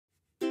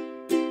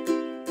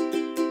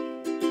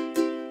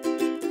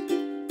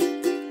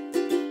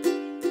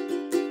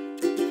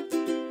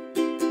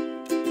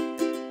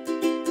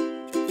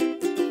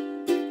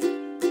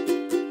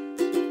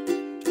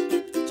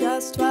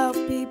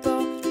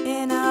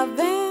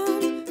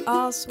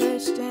all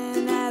switched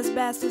in as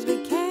best as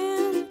we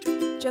can.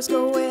 Just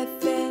go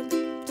with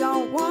it,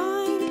 don't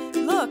whine.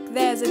 Look,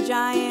 there's a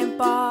giant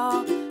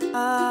ball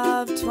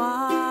of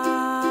twine.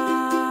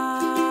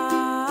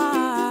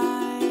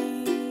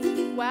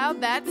 Wow,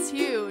 that's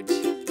huge.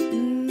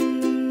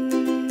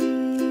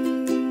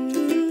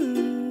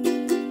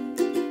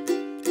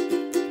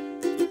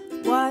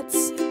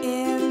 What's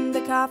in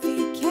the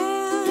coffee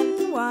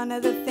can? One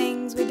of the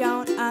things we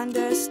don't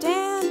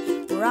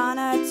understand. We're on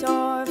a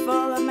tour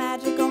full of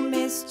magical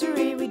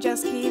mystery. We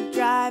just keep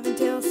driving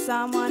till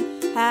someone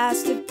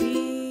has to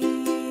pee.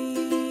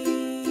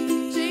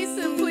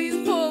 Jason,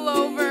 please pull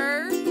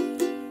over.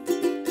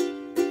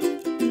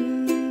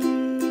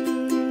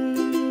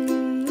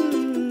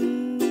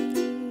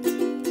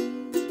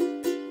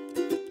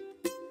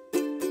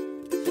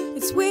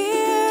 It's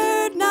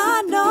weird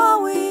not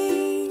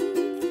knowing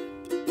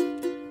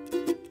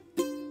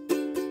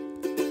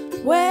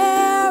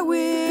where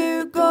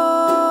we're going.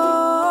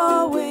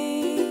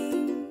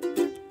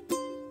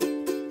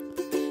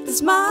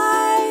 This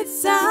might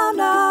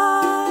sound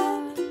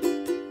odd,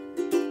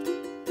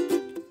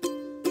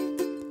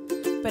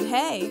 but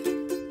hey,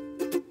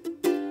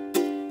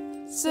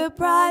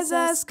 surprise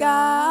us,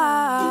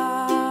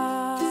 God.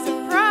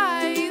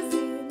 Surprise!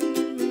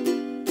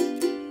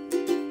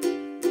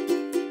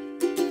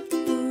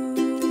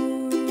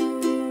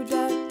 Ooh,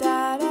 da,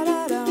 da, da,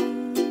 da,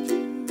 dum.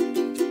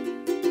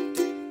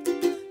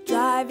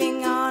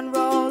 Driving on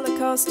roller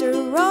coaster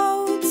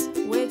roads.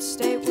 Which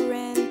state we're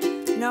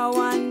in, no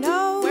one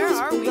knows. Where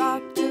are we?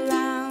 Walked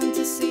around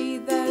to see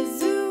the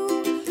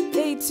zoo.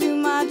 Ate too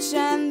much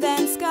and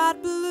then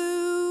Scott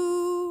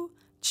blew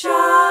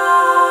chunks.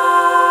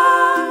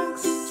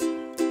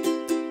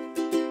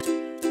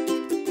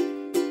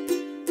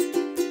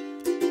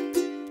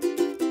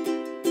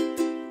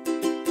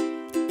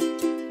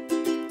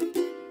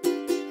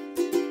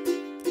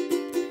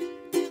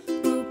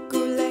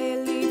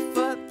 Ukulele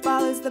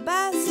football is the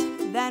best.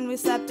 Then we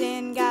slept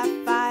in, got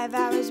 5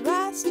 hours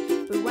rest.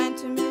 We went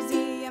to a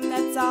museum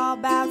that's all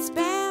about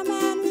spam,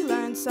 and we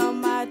learned so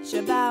much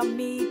about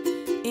meat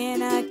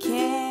in a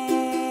can.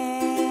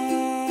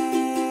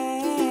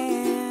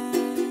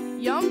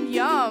 Yum,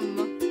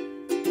 yum.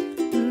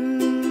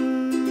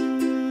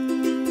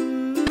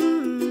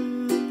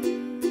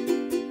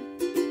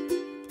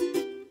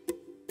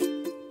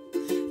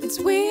 It's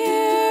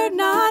weird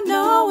not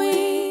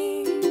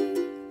knowing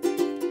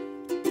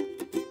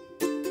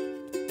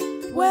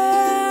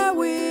where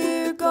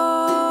we're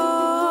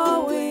going.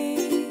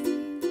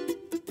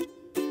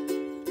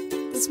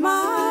 This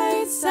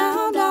might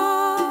sound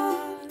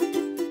odd,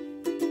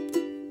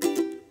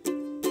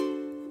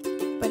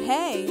 but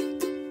hey,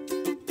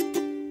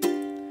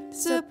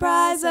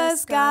 surprise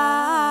us,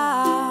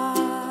 God.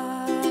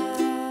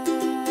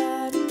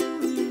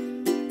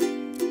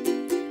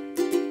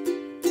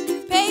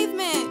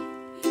 Pavement!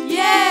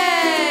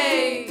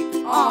 Yay!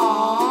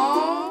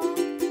 Aww.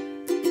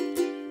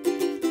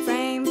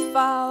 Frame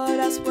followed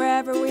us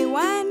wherever we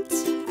went.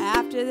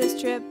 After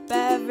this trip,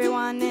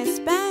 everyone is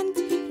spent.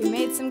 We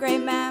made some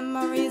great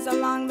memories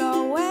along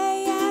the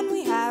way, and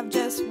we have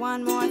just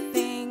one more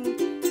thing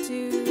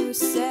to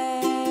say.